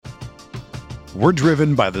We're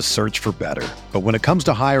driven by the search for better. But when it comes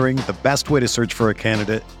to hiring, the best way to search for a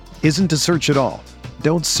candidate isn't to search at all.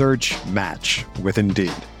 Don't search, match with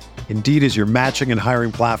Indeed. Indeed is your matching and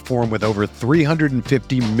hiring platform with over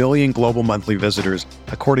 350 million global monthly visitors,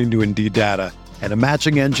 according to Indeed data, and a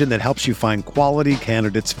matching engine that helps you find quality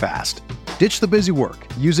candidates fast. Ditch the busy work.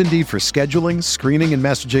 Use Indeed for scheduling, screening, and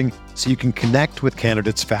messaging so you can connect with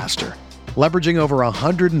candidates faster. Leveraging over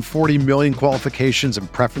 140 million qualifications and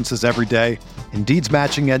preferences every day, Indeed's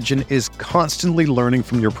matching engine is constantly learning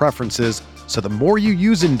from your preferences, so the more you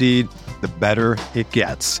use Indeed, the better it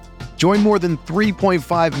gets. Join more than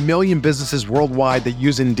 3.5 million businesses worldwide that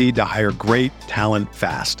use Indeed to hire great talent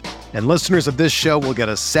fast. And listeners of this show will get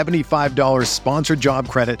a $75 sponsored job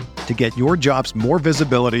credit to get your jobs more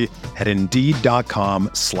visibility at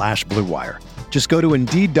Indeed.com/Blue Wire. Just go to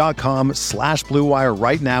Indeed.com/Blue Wire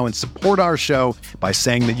right now and support our show by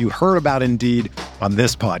saying that you heard about Indeed on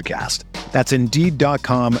this podcast. That's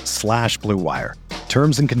Indeed.com/Blue Wire.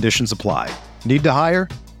 Terms and conditions apply. Need to hire?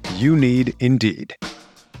 You need Indeed.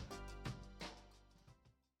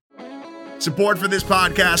 Support for this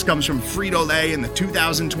podcast comes from Frito-Lay and the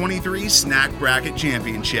 2023 Snack Bracket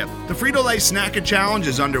Championship. The Frito-Lay Snack-It Challenge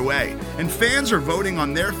is underway, and fans are voting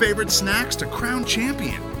on their favorite snacks to crown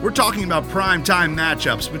champion. We're talking about prime-time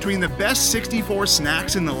matchups between the best 64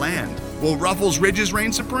 snacks in the land. Will Ruffles Ridges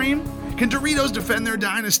reign supreme? Can Doritos defend their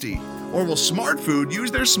dynasty? Or will Smart Food use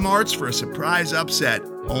their smarts for a surprise upset?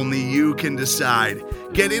 Only you can decide.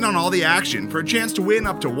 Get in on all the action for a chance to win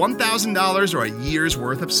up to $1,000 or a year's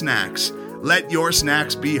worth of snacks. Let your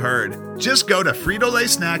snacks be heard. Just go to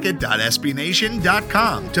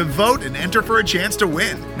fritolaysnacket.sbnation.com to vote and enter for a chance to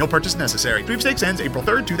win. No purchase necessary. Sweepstakes ends April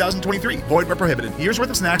 3rd, 2023. Void where prohibited. Year's worth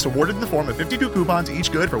of snacks awarded in the form of 52 coupons,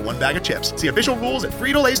 each good for one bag of chips. See official rules at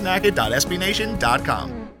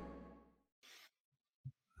fritolaysnacket.sbnation.com.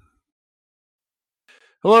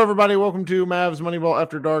 Hello, everybody. Welcome to Mavs Moneyball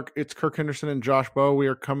After Dark. It's Kirk Henderson and Josh Bowe. We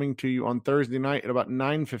are coming to you on Thursday night at about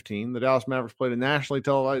 9:15. The Dallas Mavericks played a nationally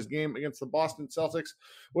televised game against the Boston Celtics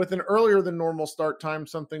with an earlier than normal start time,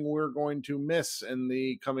 something we're going to miss in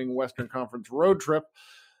the coming Western Conference road trip.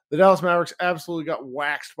 The Dallas Mavericks absolutely got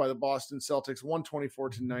waxed by the Boston Celtics,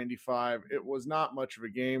 124-95. It was not much of a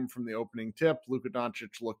game from the opening tip. Luka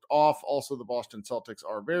Doncic looked off. Also, the Boston Celtics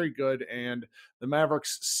are very good, and the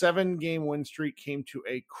Mavericks' 7-game win streak came to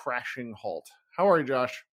a crashing halt. How are you,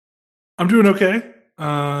 Josh? I'm doing okay.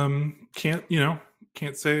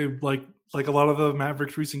 Can't say like a lot of the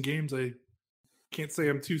Mavericks' recent games. I can't say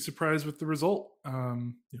I'm too surprised with the result.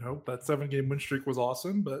 That 7-game win streak was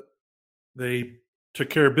awesome, but they took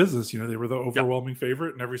care of business. They were the overwhelming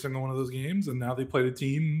favorite in every single one of those games, and now they played a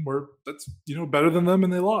team where that's better than them,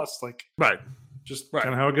 and they lost. Kind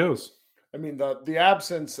of how it goes. I mean, the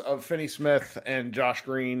absence of Finney Smith and Josh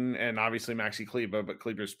Green and obviously Maxi Kleber, but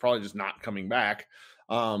Kleber's probably just not coming back,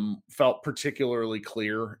 felt particularly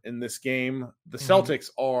clear in this game. The Celtics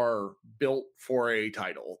are built for a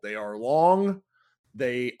title. They are long.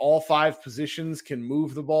 All 5 positions can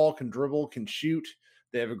move the ball, can dribble, can shoot.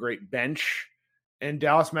 They have a great bench. And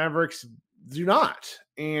Dallas Mavericks do not.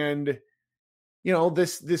 And,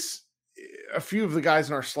 a few of the guys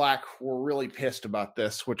in our Slack were really pissed about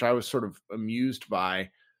this, which I was sort of amused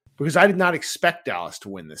by, because I did not expect Dallas to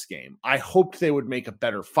win this game. I hoped they would make a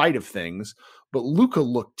better fight of things, but Luka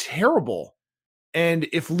looked terrible. And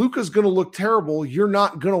if Luka's going to look terrible, you're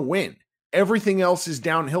not going to win. Everything else is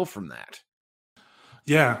downhill from that.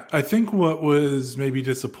 Yeah, I think what was maybe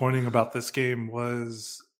disappointing about this game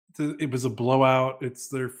was it was a blowout. It's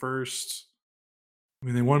their first.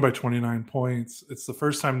 They won by 29 points. It's the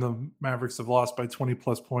first time the Mavericks have lost by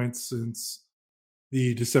 20-plus points since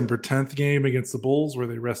the December 10th game against the Bulls, where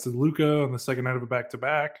they rested Luka on the second night of a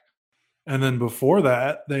back-to-back. And then before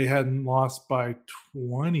that, they hadn't lost by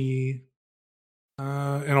 20 in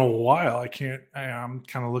a while. I'm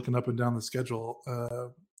kind of looking up and down the schedule.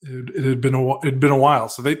 It had been a while.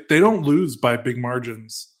 So they don't lose by big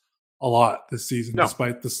margins a lot this season,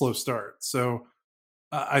 despite the slow start. So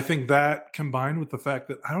I think that, combined with the fact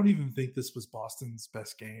that I don't even think this was Boston's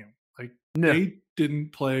best game. They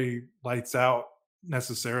didn't play lights out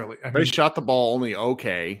necessarily. They shot the ball only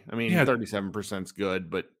okay. 37% is good,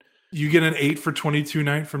 but you get an 8 for 22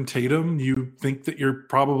 night from Tatum. You think that you're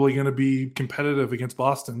probably going to be competitive against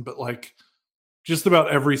Boston, but just about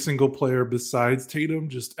every single player besides Tatum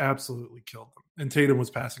just absolutely killed them. And Tatum was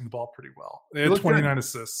passing the ball pretty well. They had 29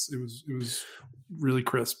 assists. It was really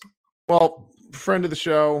crisp. Well, friend of the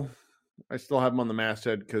show, I still have him on the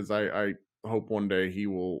masthead because I hope one day he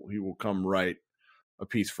will come write a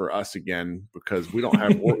piece for us again, because we don't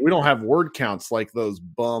have we don't have word counts like those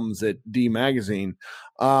bums at D Magazine.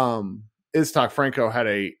 Iztok Franco had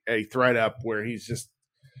a thread up where he's just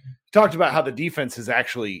talked about how the defense is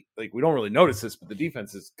actually, like, we don't really notice this, but the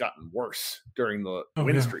defense has gotten worse during the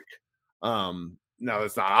win streak. Now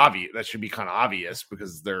that's not obvious. That should be kind of obvious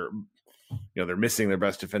because they're missing their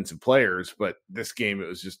best defensive players, but this game, it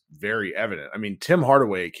was just very evident. I mean, Tim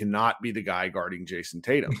Hardaway cannot be the guy guarding Jason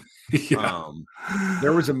Tatum.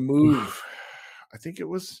 There was a move. I think it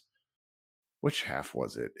was, which half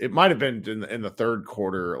was it? It might've been in the third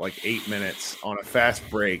quarter, like 8 minutes on a fast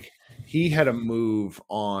break. He had a move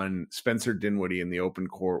on Spencer Dinwiddie in the open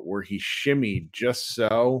court where he shimmied just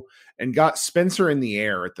so and got Spencer in the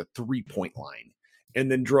air at the 3-point line and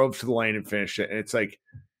then drove to the lane and finished it. And it's like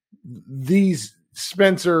these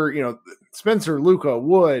Spencer, Luka,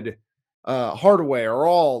 Wood, Hardaway are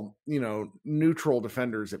all, neutral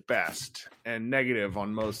defenders at best and negative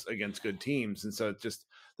on most against good teams. And so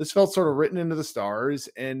this felt sort of written into the stars,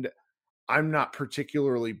 and I'm not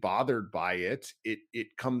particularly bothered by it.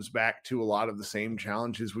 It comes back to a lot of the same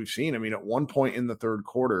challenges we've seen. I mean, at one point in the third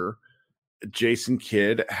quarter, Jason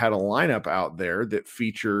Kidd had a lineup out there that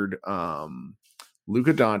featured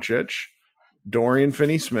Luka Doncic, Dorian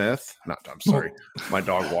Finney-Smith. My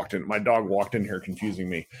dog walked in here confusing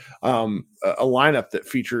me. A lineup that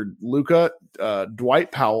featured Luka,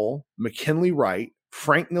 Dwight Powell, McKinley Wright,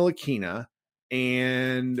 Frank Ntilikina,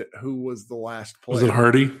 and who was the last player? Was it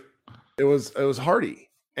Hardy? It was Hardy.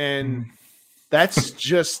 And that's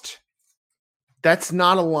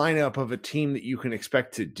not a lineup of a team that you can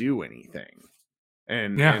expect to do anything.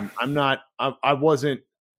 And I wasn't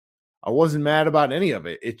mad about any of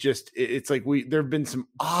it. It's like there've been some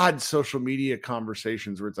odd social media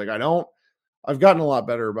conversations where it's like, I've gotten a lot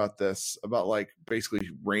better about this, about like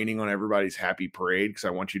basically raining on everybody's happy parade because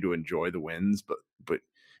I want you to enjoy the wins. But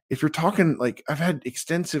if you're talking, like, I've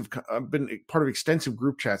been part of extensive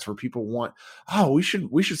group chats where people want, we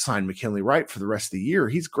should sign McKinley Wright for the rest of the year.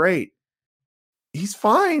 He's great. He's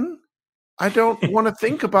fine. I don't want to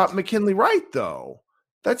think about McKinley Wright though.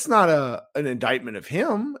 That's not an indictment of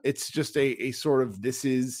him. It's just a sort of,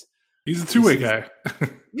 he's a two-way guy.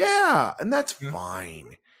 Yeah. And that's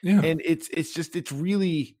fine. Yeah. And it's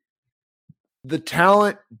really the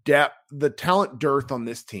talent depth, the talent dearth on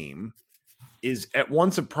this team is at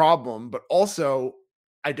once a problem, but also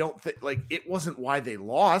I don't think, like, it wasn't why they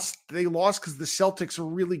lost. They lost because the Celtics are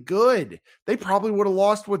really good. They probably would have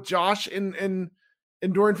lost with Josh and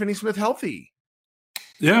Dorian Finney-Smith healthy.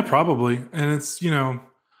 Yeah, probably. And it's,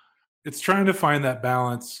 it's trying to find that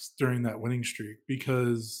balance during that winning streak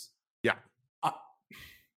because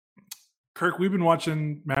Kirk, we've been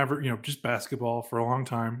watching Maverick, just basketball for a long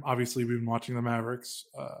time. Obviously, we've been watching the Mavericks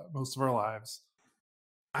most of our lives.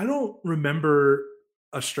 I don't remember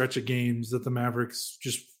a stretch of games that the Mavericks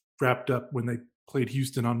just wrapped up when they played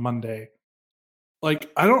Houston on Monday. Like,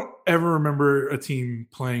 I don't ever remember a team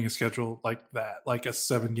playing a schedule like that, like a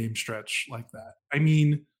 7-game stretch like that. I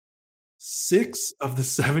mean, 6 of the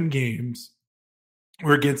 7 games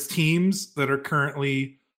were against teams that are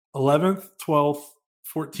currently 11th, 12th,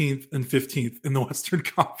 14th, and 15th in the Western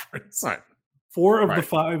Conference. Right. 4 of the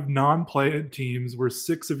 5 non-play-in teams were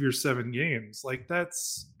 6 of your 7 games. Like,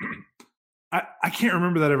 that's I can't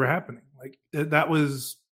remember that ever happening. Like, that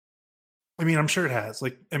was, I mean, I'm sure it has.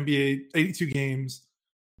 Like, NBA 82 games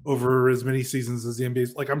over as many seasons as the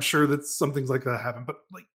NBA. Like, I'm sure that some things like that happen. But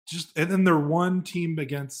like, and then their one team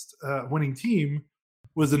against winning team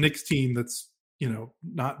was the Knicks team that's,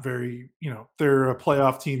 not very, they're a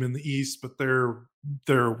playoff team in the East, but they're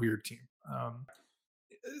a weird team.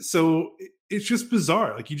 So it's just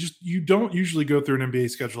bizarre. Like, you don't usually go through an NBA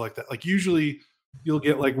schedule like that. Like, usually you'll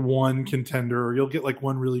get like one contender, or you'll get like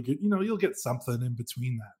one really good, you'll get something in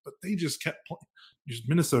between that. But they just kept playing. Just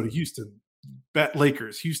Minnesota, Houston,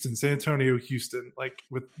 Lakers, Houston, San Antonio, Houston, like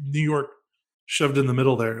with New York shoved in the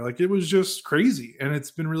middle there. Like, it was just crazy. And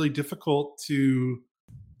it's been really difficult to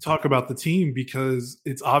talk about the team because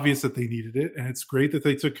it's obvious that they needed it. And it's great that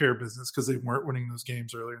they took care of business because they weren't winning those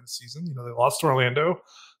games earlier in the season. They lost to Orlando,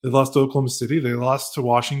 they lost to Oklahoma City, they lost to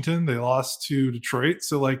Washington, they lost to Detroit.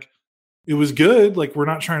 So like, it was good. Like, we're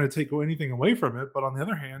not trying to take anything away from it. But on the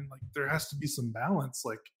other hand, like, there has to be some balance.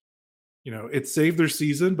 Like, it saved their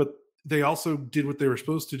season, but they also did what they were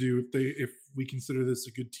supposed to do if we consider this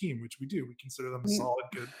a good team, which we do. We consider them a solid,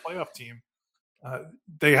 good playoff team.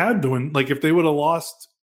 They had to win. Like, if they would have lost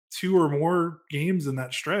 2 or more games in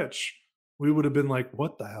that stretch, we would have been like,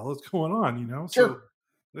 what the hell is going on? Sure.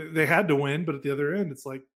 So they had to win, but at the other end, it's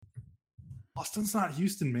like, Boston's not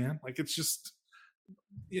Houston, man. Like, it's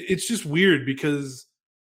just weird because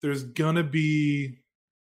there's gonna be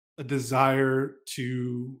a desire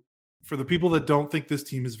for the people that don't think this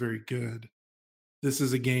team is very good this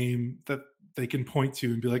is a game that they can point to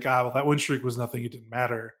and be like, well, that win streak was nothing. It didn't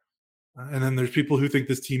matter. And then there's people who think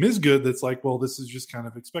this team is good. That's like, well, this is just kind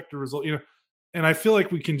of expected result, And I feel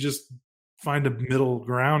like we can just find a middle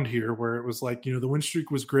ground here where it was like, the win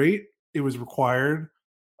streak was great. It was required.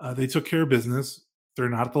 They took care of business. They're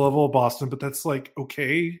not at the level of Boston, but that's like,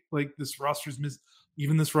 okay. Like this roster's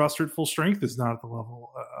even this roster at full strength is not at the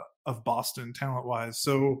level of Boston talent wise.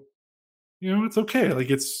 So, it's okay. Like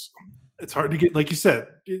it's hard to get, like you said,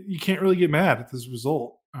 you can't really get mad at this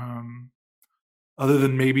result. Other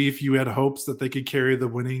than maybe if you had hopes that they could carry the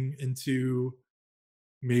winning into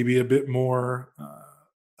maybe a bit more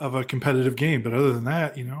of a competitive game. But other than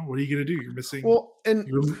that, what are you going to do? You're missing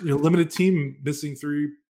you're a limited team missing 3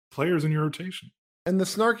 players in your rotation. And the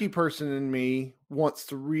snarky person in me wants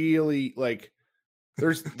to really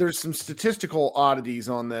there's some statistical oddities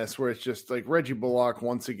on this where it's just like Reggie Bullock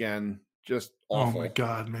once again, just awful. Oh my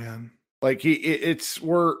God, man. Like he's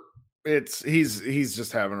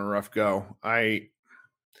just having a rough go.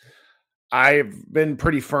 I've been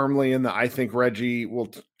pretty firmly in the I think Reggie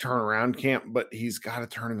will turn around camp, but he's got to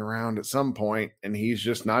turn it around at some point, and he's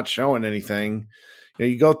just not showing anything.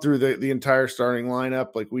 You go through the entire starting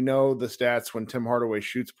lineup. Like we know the stats when Tim Hardaway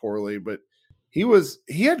shoots poorly, but he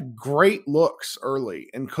had great looks early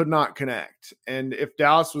and could not connect. And if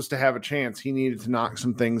Dallas was to have a chance, he needed to knock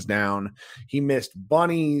some things down. He missed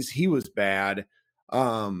bunnies. He was bad.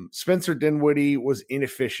 Spencer Dinwiddie was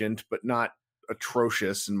inefficient, but not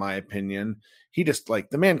atrocious in my opinion. He just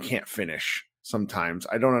the man can't finish sometimes.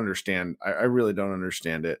 I don't understand. I really don't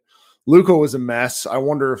understand it. Luka was a mess. I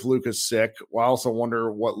wonder if Luka's sick. I also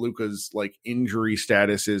wonder what Luka's injury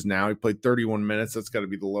status is now. He played 31 minutes. That's got to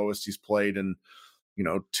be the lowest he's played in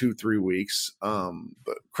 2-3 weeks.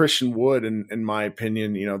 But Christian Wood, in my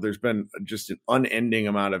opinion, there's been just an unending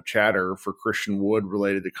amount of chatter for Christian Wood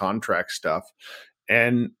related to contract stuff.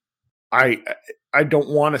 And I don't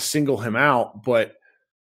want to single him out, but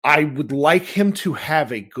I would like him to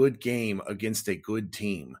have a good game against a good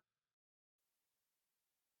team.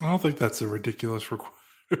 I don't think that's a ridiculous request.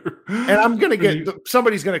 And I'm going to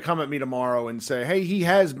somebody's going to come at me tomorrow and say, hey, he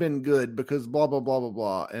has been good because blah, blah, blah, blah,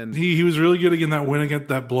 blah. And he was really good again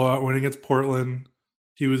that blowout win against Portland.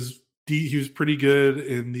 He was pretty good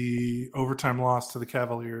in the overtime loss to the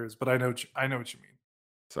Cavaliers, but I know what you mean.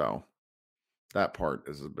 So that part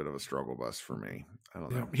is a bit of a struggle bus for me. I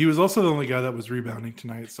don't know. He was also the only guy that was rebounding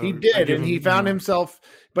tonight. So he did, and he found himself,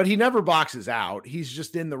 but he never boxes out. He's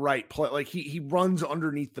just in the right place. He runs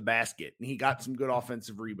underneath the basket, and he got some good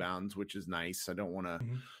offensive rebounds, which is nice. I don't want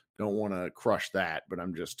to crush that, but I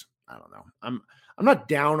don't know. I'm not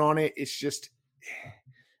down on it. It's just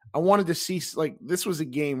I wanted to see this was a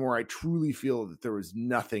game where I truly feel that there was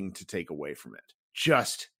nothing to take away from it,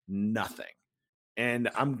 just nothing, and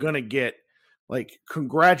I'm gonna get.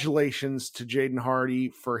 Congratulations to Jaden Hardy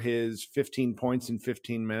for his 15 points in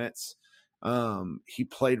 15 minutes. He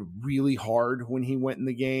played really hard when he went in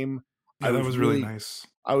the game. Yeah, that was really nice.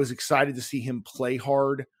 I was excited to see him play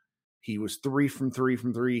hard. He was 3 from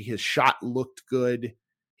 3. His shot looked good.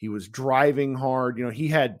 He was driving hard. He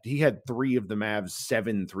had 3 of the Mavs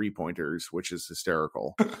 7 3-pointers, which is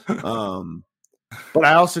hysterical. But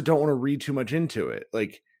I also don't want to read too much into it.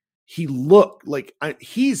 He looked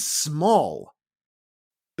he's small.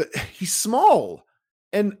 He's small,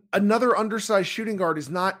 and another undersized shooting guard is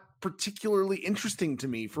not particularly interesting to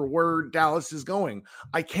me for where Dallas is going.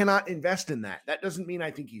 I cannot invest in that. That doesn't mean I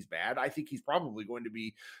think he's bad. I think he's probably going to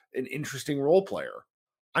be an interesting role player.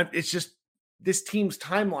 It's just this team's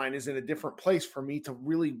timeline is in a different place for me to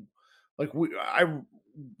really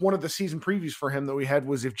one of the season previews for him that we had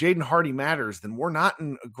was if Jaden Hardy matters, then we're not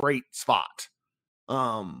in a great spot.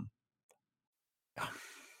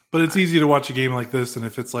 But it's easy to watch a game like this, and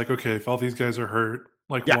if it's okay, if all these guys are hurt,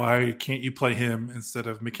 why can't you play him instead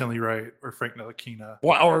of McKinley Wright or Frank Ntilikina?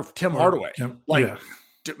 Or Tim Hardaway?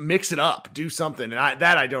 Mix it up, do something. And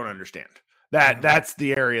I don't understand. That's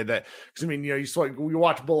the area that, because you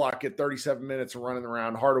watch Bullock get 37 minutes of running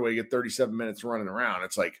around, Hardaway get 37 minutes running around.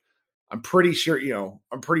 It's I'm pretty sure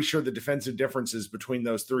the defensive differences between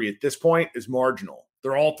those 3 at this point is marginal.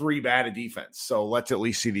 They're all 3 bad at defense. So let's at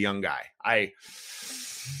least see the young guy. I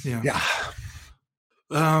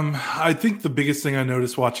think the biggest thing I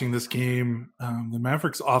noticed watching this game, the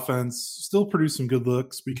Mavericks offense still produced some good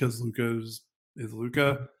looks because Luka is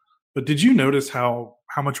Luka. But did you notice how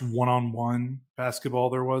much one-on-one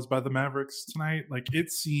basketball there was by the Mavericks tonight?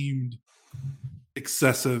 It seemed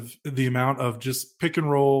excessive, the amount of just pick and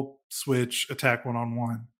roll, switch, attack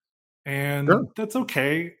one-on-one. And that's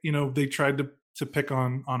okay. They tried to pick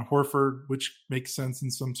on Horford, which makes sense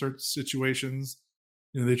in some certain situations.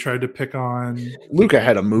 they tried to pick on Luka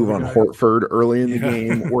had a move on Horford early in the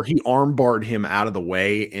game where he armbarred him out of the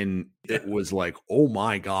way, and it was like, oh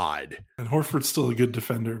my God. And Horford's still a good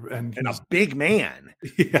defender and a big man.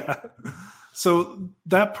 Yeah. So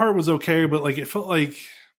that part was okay, but like it felt like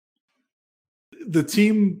the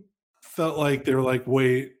team felt like they were like,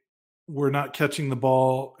 wait, we're not catching the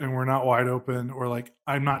ball and we're not wide open, or like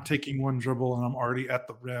I'm not taking one dribble and I'm already at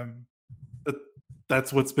the rim.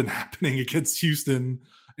 That's what's been happening against Houston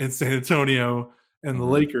and San Antonio and the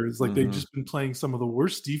Lakers. Like they've just been playing some of the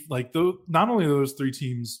worst not only those three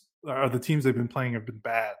teams are the teams they've been playing have been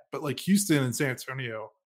bad, but like Houston and San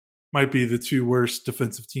Antonio might be the two worst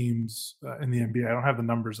defensive teams in the NBA. I don't have the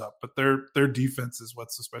numbers up, but their defense is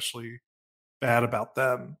what's especially bad about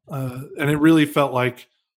them. And it really felt like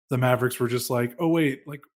the Mavericks were just like, oh wait,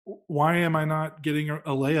 like why am I not getting a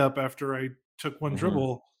layup after I took one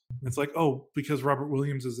dribble? And it's like, oh, because Robert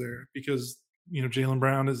Williams is there, because Jaylen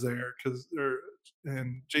Brown is there,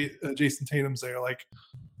 and Jason Tatum's there. Like,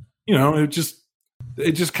 it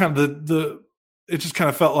just kind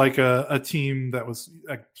of felt like a team that was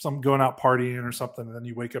like some going out partying or something, and then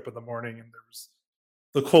you wake up in the morning and there was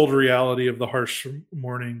the cold reality of the harsh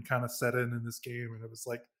morning kind of set in this game, and it was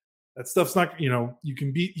like that stuff's not, you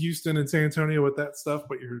can beat Houston and San Antonio with that stuff,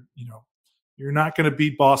 but you're not going to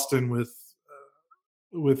beat Boston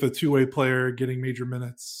with a two-way player getting major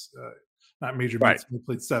minutes, not major minutes, we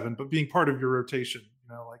played 7, but being part of your rotation.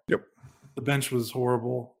 The bench was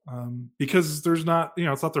horrible because there's not,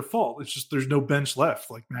 it's not their fault. It's just there's no bench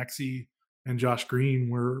left. Like Maxey and Josh Green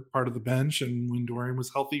were part of the bench, and when Dorian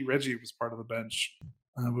was healthy, Reggie was part of the bench,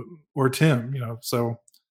 or Tim. So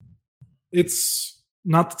it's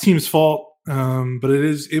not the team's fault, but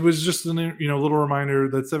it was just a little reminder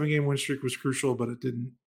that 7-game win streak was crucial, but it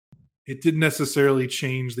didn't necessarily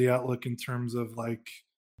change the outlook in terms of like,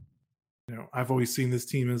 I've always seen this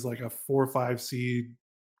team as like a 4 or 5 seed,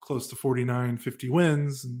 close to 49, 50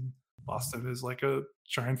 wins, and Boston is like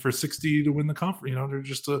trying for 60 to win the conference. They're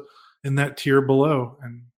just in that tier below.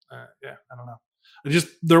 And I don't know.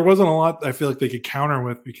 There wasn't a lot I feel like they could counter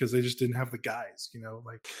with because they just didn't have the guys,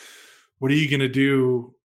 like, what are you going to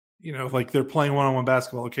do? Like they're playing one-on-one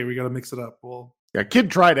basketball. Okay, we got to mix it up. Well, yeah,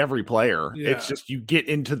 Kid tried every player. Yeah. It's just you get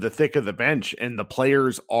into the thick of the bench and the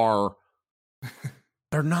players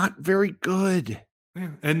they're not very good. Yeah.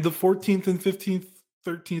 And the 14th and 15th,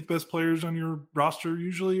 13th best players on your roster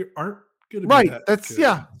usually aren't going to be that that's good.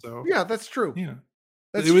 Yeah. So yeah, that's true. Yeah.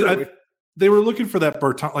 That's true. They were looking for that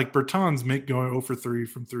Bertans. Like Bertans going 0 for 3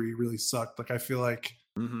 from 3 really sucked. Like I feel like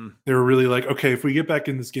they were really like, okay, if we get back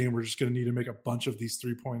in this game, we're just going to need to make a bunch of these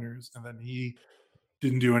 3-pointers. And then he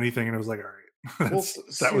didn't do anything, and it was like, all right,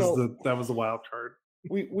 that was the wild card.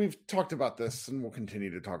 We've talked about this, and we'll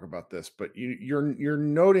continue to talk about this. But you're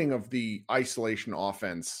noting of the isolation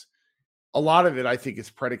offense. A lot of it, I think, is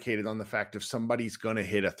predicated on the fact if somebody's going to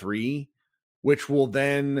hit a 3, which will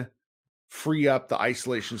then free up the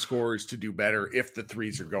isolation scorers to do better if the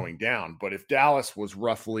 3s are going down. But if Dallas was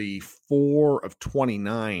roughly 4 of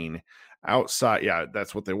 29 outside,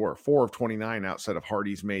 that's what they were, 4 of 29 outside of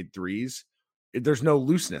Hardy's made 3s. There's no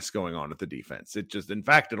looseness going on at the defense. In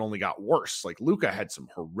fact, it only got worse. Like Luka had some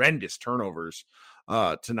horrendous turnovers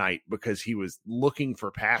tonight because he was looking for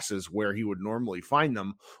passes where he would normally find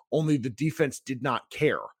them. Only the defense did not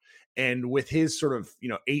care. And with his sort of,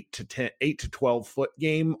 8 to 12 foot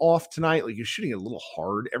game off tonight, like he's shooting a little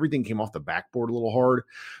hard. Everything came off the backboard a little hard.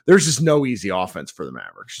 There's just no easy offense for the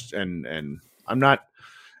Mavericks. And I'm not,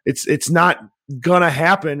 it's not gonna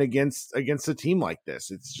happen against a team like this.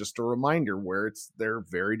 It's just a reminder where they're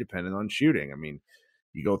very dependent on shooting. I mean,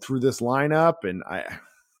 you go through this lineup and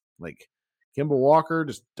Kemba Walker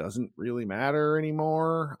just doesn't really matter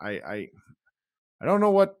anymore. I don't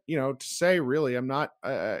know what to say really. I'm not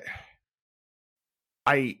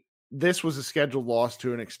this was a scheduled loss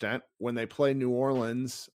to an extent when they play New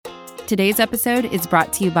Orleans. Today's episode is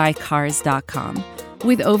brought to you by Cars.com.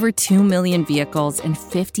 With over 2 million vehicles and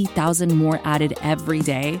 50,000 more added every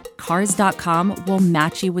day, Cars.com will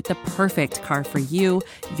match you with the perfect car for you,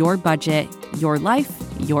 your budget, your life,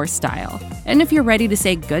 your style. And if you're ready to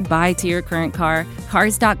say goodbye to your current car,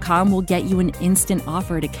 Cars.com will get you an instant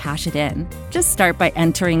offer to cash it in. Just start by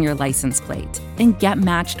entering your license plate and get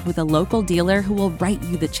matched with a local dealer who will write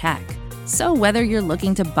you the check. So whether you're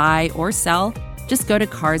looking to buy or sell, just go to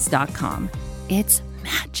Cars.com. It's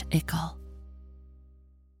magical.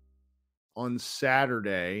 On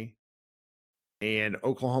Saturday and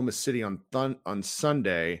Oklahoma City on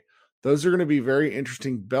Sunday, those are going to be very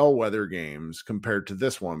interesting bellwether games compared to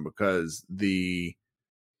this one because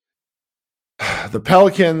The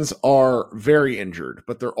Pelicans are very injured,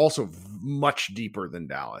 but they're also much deeper than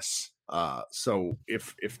Dallas. So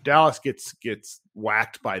if Dallas gets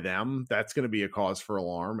whacked by them, that's going to be a cause for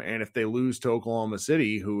alarm. And if they lose to Oklahoma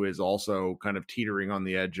City, who is also kind of teetering on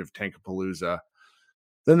the edge of Tankapalooza,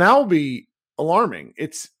 then that will be alarming.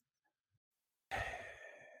 It's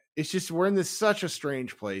just we're in such a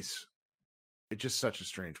strange place. It's just such a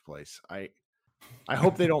strange place. I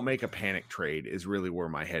hope they don't make a panic trade is really where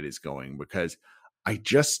my head is going, because I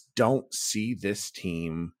just don't see this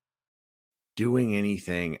team doing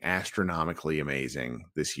anything astronomically amazing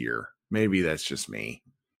this year. Maybe that's just me.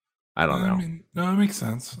 I don't know. No, it makes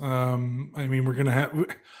sense. We're going to have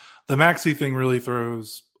the Maxey thing really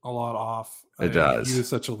throws a lot off. It does. He was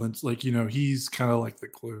such a lynch, he's kind of like the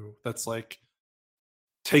glue that's like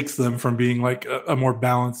takes them from being like a more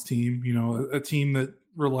balanced team, a team that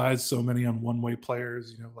relies so many on one-way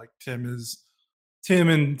players, like Tim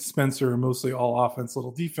and Spencer are mostly all offense,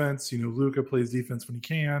 little defense. Luka plays defense when he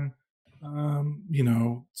can.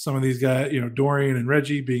 Some of these guys, Dorian and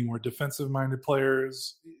Reggie being more defensive-minded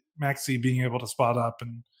players. Maxey being able to spot up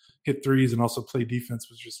and hit threes and also play defense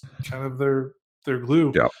was just kind of their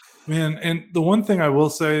glue. Yep. Man, and the one thing I will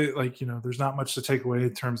say, there's not much to take away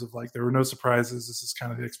in terms of there were no surprises. This is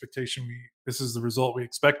kind of the expectation. This is the result we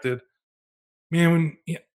expected. Man,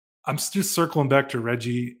 I'm just circling back to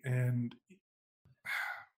Reggie, and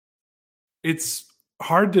it's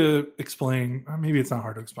hard to explain. Maybe it's not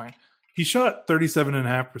hard to explain. He shot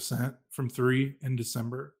 37.5% from 3 in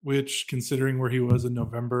December, which, considering where he was in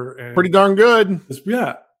November, pretty darn good.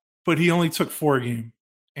 Yeah, but he only took 4 a game,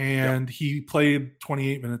 and he played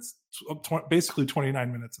 28 minutes, basically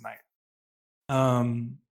 29 minutes a night.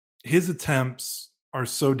 His attempts are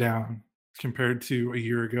so down compared to a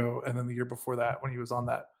year ago, and then the year before that when he was on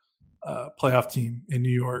that playoff team in New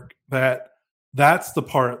York. That's the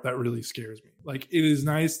part that really scares me. It is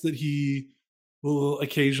nice that he will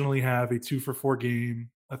occasionally have a 2-for-4 game,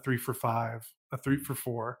 a 3-for-5, a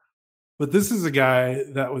 3-for-4. But this is a guy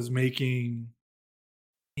that was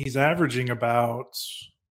he's averaging about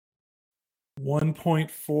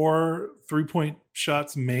 1.4 3-point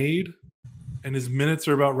shots made, and his minutes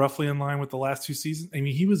are about roughly in line with the last 2 seasons.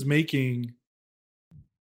 He was making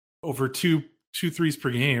over two threes per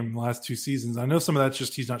game the last 2 seasons. I know some of that's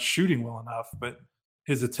just he's not shooting well enough, but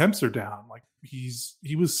his attempts are down. He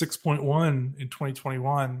was 6.1 in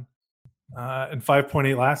 2021 and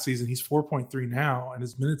 5.8 last season. He's 4.3 now, and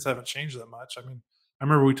his minutes haven't changed that much. I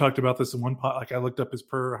remember we talked about this in one pot. I looked up his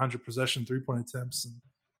per 100 possession 3-point attempts, and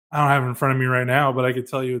I don't have it in front of me right now, but I could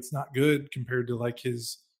tell you it's not good compared to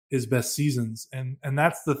his best seasons. And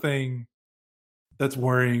that's the thing that's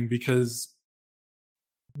worrying, because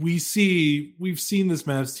we've seen this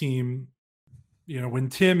Mavs team, when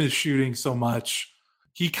Tim is shooting so much,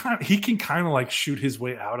 he can kind of shoot his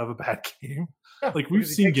way out of a bad game. We've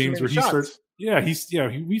seen games where he starts.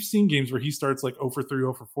 We've seen games where he starts 0 for 3,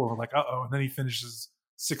 0 for 4. We're like, and then he finishes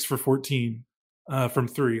 6 for 14 from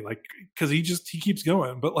 3, because he keeps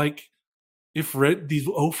going. But if these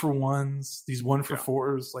 0 for 1s, these 1 for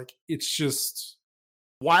 4s, it's just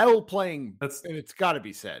while playing. And it's got to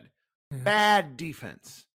be said, bad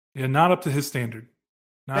defense. Yeah, not up to his standard.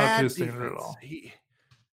 Not bad up to his defense. standard at all.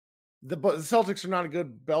 The Celtics are not a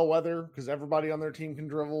good bellwether because everybody on their team can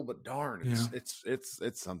dribble, but darn,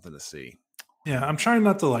 it's something to see. Yeah, I'm trying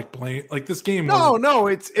not to blame this game. No,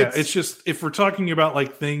 it's just, if we're talking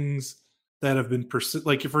about things that have been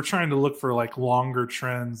if we're trying to look for longer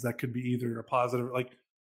trends that could be either a positive,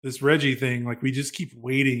 this Reggie thing, we just keep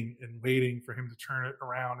waiting and waiting for him to turn it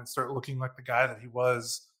around and start looking like the guy that he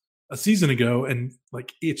was a season ago, and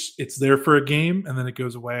it's there for a game and then it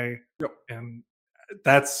goes away. Yep. And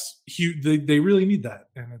that's huge. They really need that,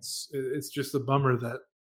 and it's just a bummer that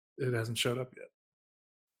it hasn't showed up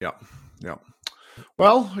yet. Yeah.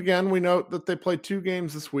 Well, again, we note that they played 2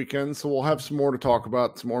 games this weekend, so we'll have some more to talk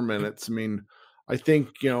about, some more minutes. I think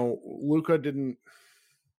Luka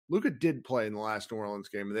did play in the last New Orleans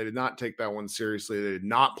game, and they did not take that one seriously. They did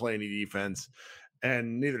not play any defense,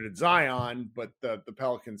 and neither did Zion. But the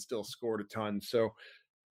Pelicans still scored a ton. So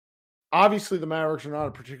obviously, the Mavericks are not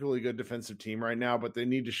a particularly good defensive team right now, but they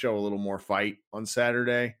need to show a little more fight on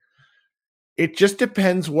Saturday. It just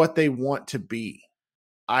depends what they want to be.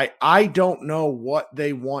 I don't know what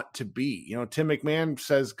they want to be. Tim McMahon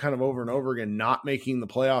says kind of over and over again, not making the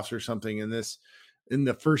playoffs or something in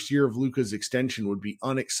the first year of Luka's extension would be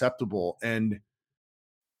unacceptable. And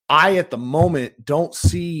I, at the moment, don't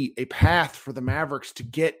see a path for the Mavericks to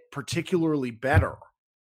get particularly better,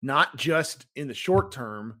 not just in the short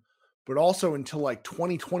term, but also until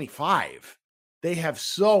 2025. They have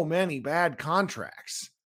so many bad contracts.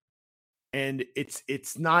 And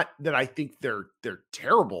it's not that I think they're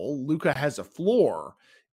terrible. Luka has a floor.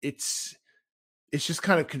 It's just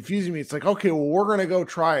kind of confusing me. It's like, okay, well, we're gonna go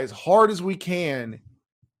try as hard as we can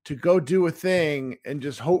to go do a thing and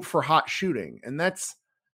just hope for hot shooting. And that's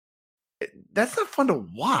not fun to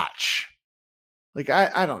watch. Like,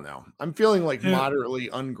 I don't know. I'm feeling like moderately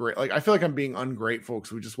ungrateful. Like, I feel like I'm being ungrateful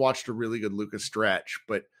because we just watched a really good Luka stretch,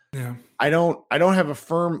 but I don't have a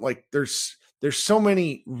firm, like, there's so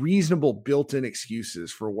many reasonable built-in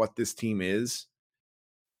excuses for what this team is,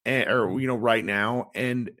 right now.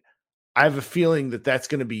 And I have a feeling that that's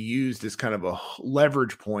going to be used as kind of a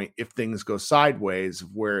leverage point if things go sideways,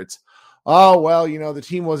 where it's, oh, well, the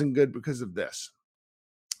team wasn't good because of this.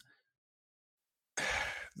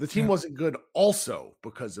 The team wasn't good also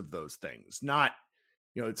because of those things. Not,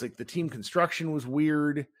 it's like the team construction was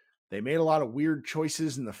weird. They made a lot of weird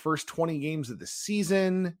choices in the first 20 games of the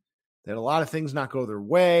season. They had a lot of things not go their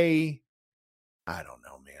way. I don't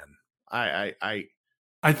know, man.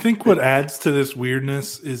 I think what adds to this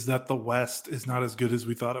weirdness is that the West is not as good as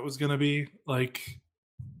we thought it was going to be. Like,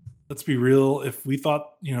 let's be real. If we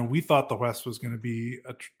thought, we thought the West was going to be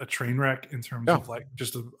a train wreck in terms of like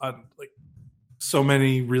just like so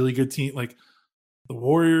many really good teams, like the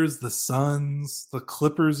Warriors, the Suns, the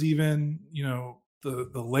Clippers, even, the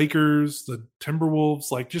Lakers, the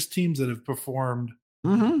Timberwolves, like just teams that have performed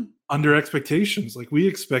under expectations. Like we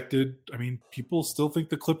expected. I mean, people still think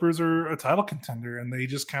the Clippers are a title contender, and they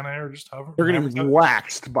just kind of are just hovering. They're getting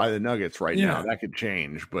waxed by the Nuggets right now. That could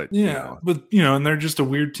change, but but and they're just a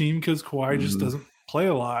weird team because Kawhi just doesn't play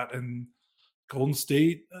a lot, and Golden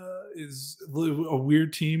State is a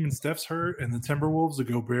weird team, and Steph's hurt, and the Timberwolves, the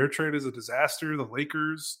Gobert trade is a disaster. The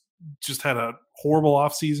Lakers just had a horrible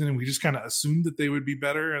offseason, and we just kind of assumed that they would be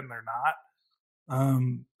better, and they're not.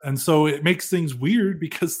 And so it makes things weird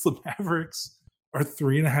because the Mavericks are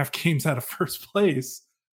 3.5 games out of first place,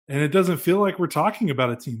 and it doesn't feel like we're talking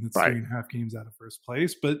about a team that's 3.5 games out of first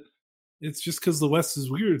place, but it's just because the West is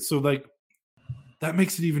weird. So like that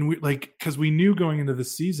makes it even weird, like, because we knew going into the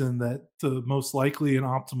season that the most likely and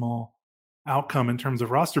optimal outcome in terms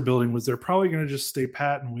of roster building was they're probably going to just stay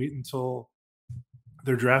pat and wait until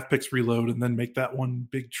their draft picks reload and then make that one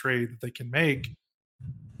big trade that they can make.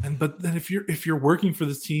 But then if you're working for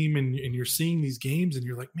this team and you're seeing these games and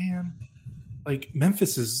you're like, man, like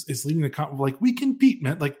Memphis is leading the like we can beat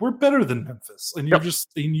like we're better than Memphis, and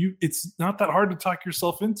it's not that hard to talk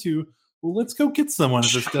yourself into, well, let's go get someone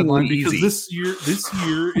at this deadline because this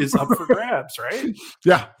year is up for grabs, right?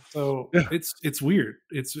 Yeah. So it's weird.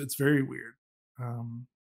 It's very weird.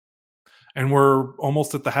 And we're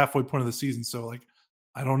almost at the halfway point of the season, so like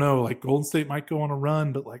I don't know, like Golden State might go on a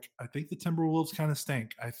run, but like I think the Timberwolves kind of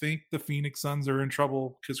stink. I think the Phoenix Suns are in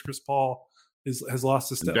trouble because Chris Paul has lost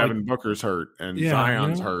his step. Devin Booker's hurt and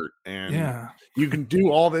Zion's hurt, and you can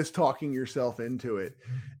do all this talking yourself into it.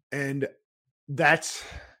 And I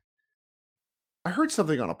heard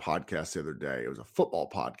something on a podcast the other day. It was a football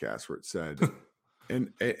podcast where it said,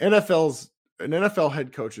 an NFL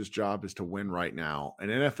head coach's job is to win right now. An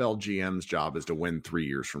NFL GM's job is to win 3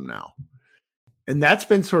 years from now. And that's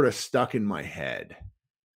been sort of stuck in my head.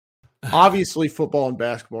 Obviously, football and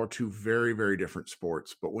basketball are two very, very different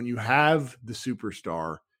sports. But when you have the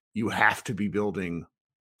superstar, you have to be building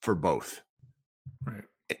for both. Right.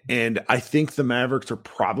 And I think the Mavericks are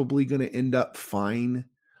probably going to end up fine.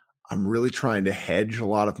 I'm really trying to hedge a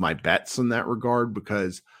lot of my bets in that regard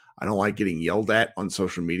because I don't like getting yelled at on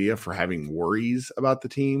social media for having worries about the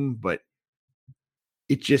team. But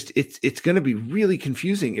it's going to be really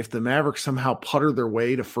confusing if the Mavericks somehow putter their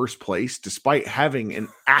way to first place despite having an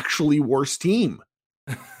actually worse team.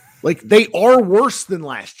 Like they are worse than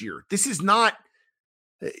last year. This is not,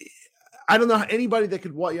 I don't know anybody that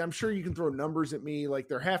could, I'm sure you can throw numbers at me, like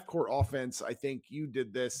their half court offense. I think you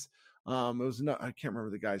did this. It was not, I can't remember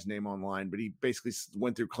the guy's name online, but he basically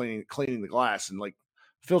went through cleaning the glass and like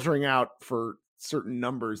filtering out for certain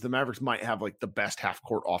numbers. The Mavericks might have like the best half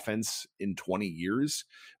court offense in 20 years,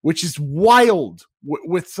 which is wild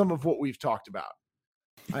with some of what we've talked about.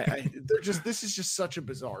 This is just such a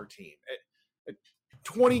bizarre team. At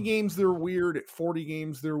 20 games, they're weird. At 40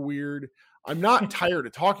 games, they're weird. I'm not tired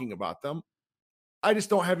of talking about them. I just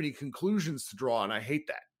don't have any conclusions to draw, and I hate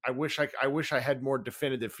that. I wish I had more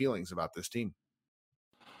definitive feelings about this team.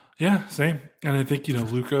 Yeah, same. And I think,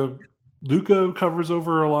 Luka covers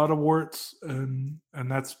over a lot of warts, and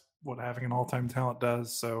that's what having an all-time talent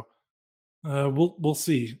does. So we'll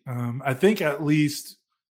see. I think at least,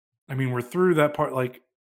 we're through that part. Like,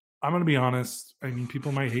 I'm going to be honest.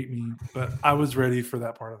 People might hate me, but I was ready for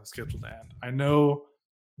that part of the schedule to end. I know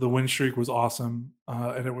the win streak was awesome,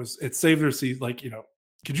 and it saved their season. Like,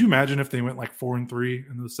 Could you imagine if they went like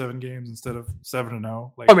 4-3 in those 7 games instead of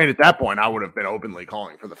 7-0? Like, I mean, at that point, I would have been openly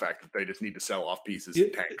calling for the fact that they just need to sell off pieces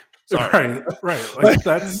and tank. Sorry. Right. Like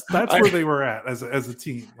that's where they were at as a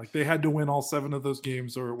team. Like they had to win all 7 of those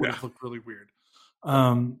games, or it would have looked really weird.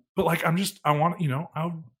 But like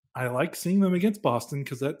I like seeing them against Boston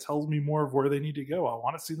because that tells me more of where they need to go. I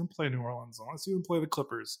want to see them play New Orleans. I want to see them play the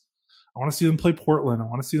Clippers. I want to see them play Portland. I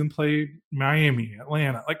want to see them play Miami,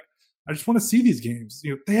 Atlanta. Like, I just want to see these games.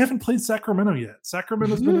 They haven't played Sacramento yet.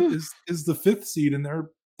 Sacramento's is the 5th seed, and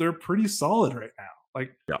they're pretty solid right now.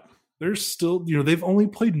 Like, they're still, they've only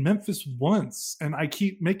played Memphis once, and I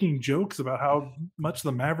keep making jokes about how much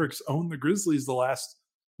the Mavericks own the Grizzlies the last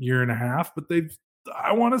year and a half, but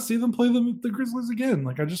I want to see them play the Grizzlies again.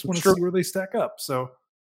 Like, I just want to see where they stack up. So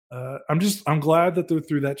I'm glad that they're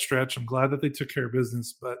through that stretch. I'm glad that they took care of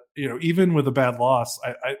business. But even with a bad loss,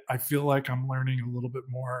 I feel like I'm learning a little bit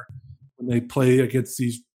more when they play against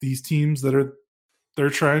these teams that they're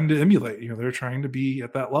trying to emulate. They're trying to be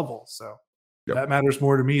at that level. So that matters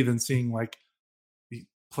more to me than seeing like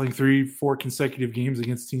playing 3-4 consecutive games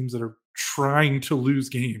against teams that are trying to lose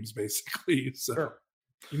games, basically. So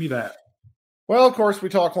give me that. Well, of course, we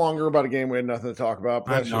talk longer about a game we had nothing to talk about.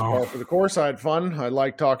 But that's just par for the course. I had fun. I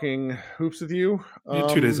like talking hoops with you. You had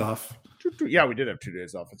 2 days off. Yeah, we did have 2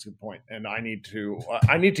 days off. That's a good point. And I need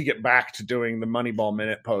to get back to doing the Moneyball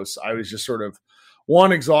Minute posts. I was just sort of,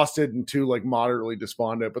 1, exhausted, and 2, like moderately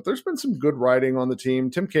despondent. But there's been some good writing on the team.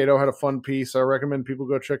 Tim Cato had a fun piece. I recommend people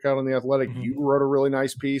go check out on The Athletic. Mm-hmm. You wrote a really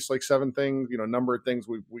nice piece, like 7 things, number of things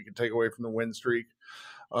we could take away from the win streak.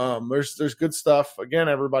 There's good stuff. Again,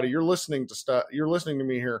 everybody, you're listening to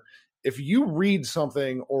me here. If you read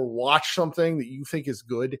something or watch something that you think is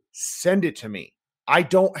good, send it to me. I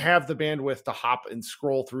don't have the bandwidth to hop and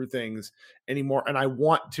scroll through things anymore. And I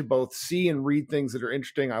want to both see and read things that are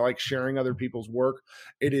interesting. I like sharing other people's work.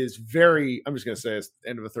 It is I'm just going to say it's the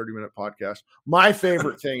end of a 30-minute podcast. My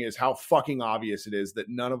favorite thing is how fucking obvious it is that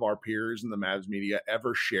none of our peers in the Mavs media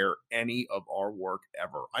ever share any of our work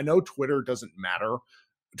ever. I know Twitter doesn't matter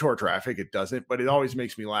to our traffic, it doesn't, but it always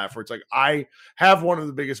makes me laugh where it's like, I have one of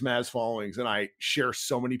the biggest Mavs followings and I share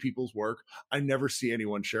so many people's work. I never see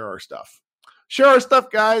anyone share our stuff. Share our stuff,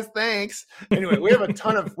 guys. Thanks. Anyway, we have a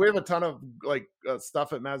ton of like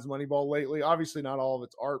stuff at Mavs Moneyball lately. Obviously not all of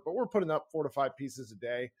it's art, but we're putting up 4 to 5 pieces a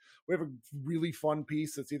day. We have a really fun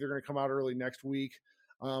piece that's either going to come out early next week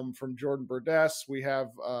from Jordan Burdess. We have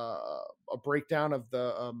a breakdown of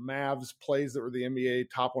the Mavs plays that were the NBA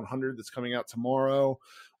top 100 that's coming out tomorrow.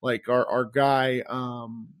 Like our guy,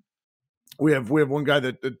 we have one guy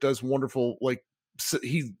that does wonderful, like,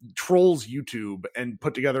 he trolls YouTube and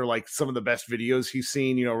put together like some of the best videos he's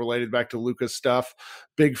seen, related back to Luka's stuff.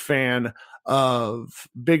 Big fan of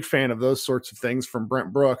those sorts of things from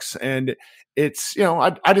Brent Brooks. And it's,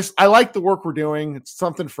 I like the work we're doing. It's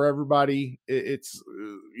something for everybody. It's,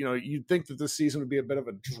 you'd think that this season would be a bit of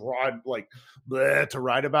a draw, like to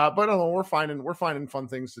write about, but I don't know, we're finding fun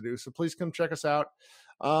things to do. So please come check us out.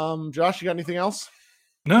 Josh, you got anything else?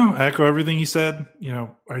 No, I echo everything you said.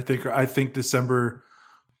 I think December,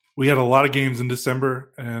 we had a lot of games in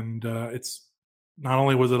December, and it's not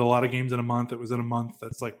only was it a lot of games in a month, it was in a month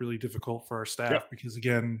that's like really difficult for our staff because,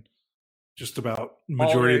 again, just about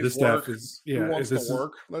majority of the staff is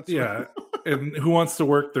work. And who wants to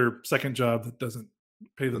work their second job that doesn't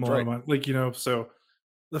pay them a lot of money? So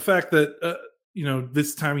the fact that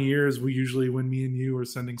this time of year is when me and you are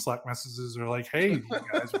sending Slack messages are like, hey, do you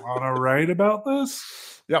guys want to write about this?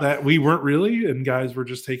 That we weren't really, and guys were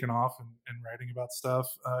just taking off and writing about stuff.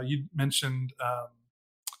 You mentioned,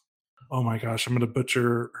 oh my gosh, I'm going to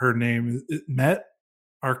butcher her name. Met,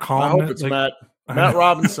 our columnist. I hope it's Matt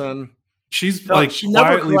Robinson. She's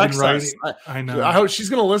quietly been writing. I know. I hope she's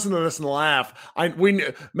going to listen to this and laugh.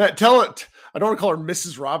 Matt, tell it. I don't want to call her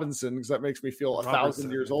Mrs. Robinson because that makes me feel 1,000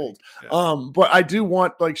 years old. Yeah. But I do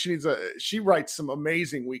want, like, she writes some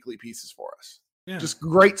amazing weekly pieces for us. Yeah. Just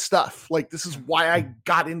great stuff. Like, this is why I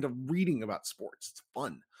got into reading about sports. It's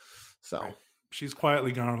fun. So she's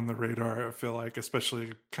quietly gone on the radar, I feel like,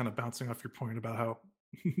 especially kind of bouncing off your point about how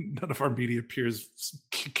none of our media peers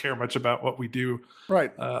care much about what we do.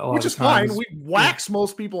 Right. Which is fine. We wax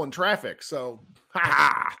most people in traffic. So,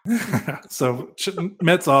 so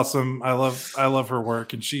Met's awesome. I love her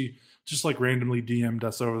work, and she just like randomly DM'd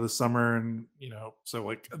us over the summer, and so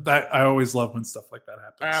like that. I always love when stuff like that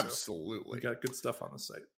happens. Absolutely. So we got good stuff on the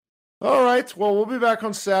site. All right. Well, we'll be back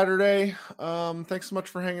on Saturday. Thanks so much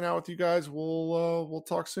for hanging out with you guys. We'll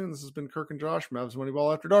talk soon. This has been Kirk and Josh, Mavs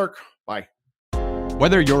Moneyball After Dark. Bye.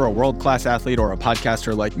 Whether you're a world-class athlete or a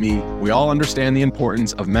podcaster like me, we all understand the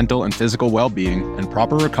importance of mental and physical well-being and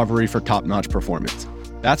proper recovery for top-notch performance.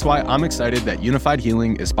 That's why I'm excited that Unified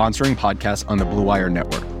Healing is sponsoring podcasts on the Blue Wire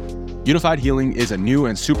Network. Unified Healing is a new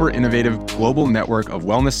and super innovative global network of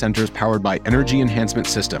wellness centers powered by Energy Enhancement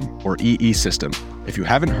System, or EE System. If you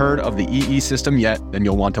haven't heard of the EE System yet, then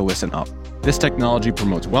you'll want to listen up. This technology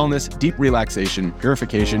promotes wellness, deep relaxation,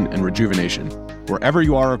 purification, and rejuvenation. Wherever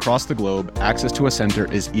you are across the globe, access to a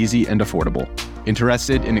center is easy and affordable.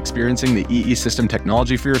 Interested in experiencing the EE System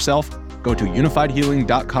technology for yourself? Go to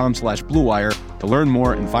unifiedhealing.com/bluewire to learn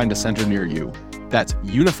more and find a center near you. That's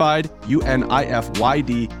unified,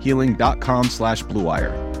 UNIFYD,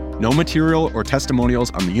 healing.com/bluewire. No material or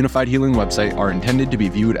testimonials on the Unified Healing website are intended to be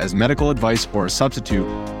viewed as medical advice or a substitute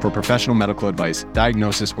for professional medical advice,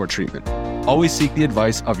 diagnosis, or treatment. Always seek the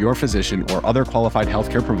advice of your physician or other qualified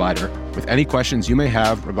healthcare provider with any questions you may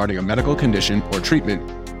have regarding a medical condition or treatment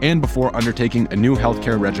and before undertaking a new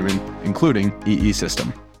healthcare regimen, including EE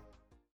System.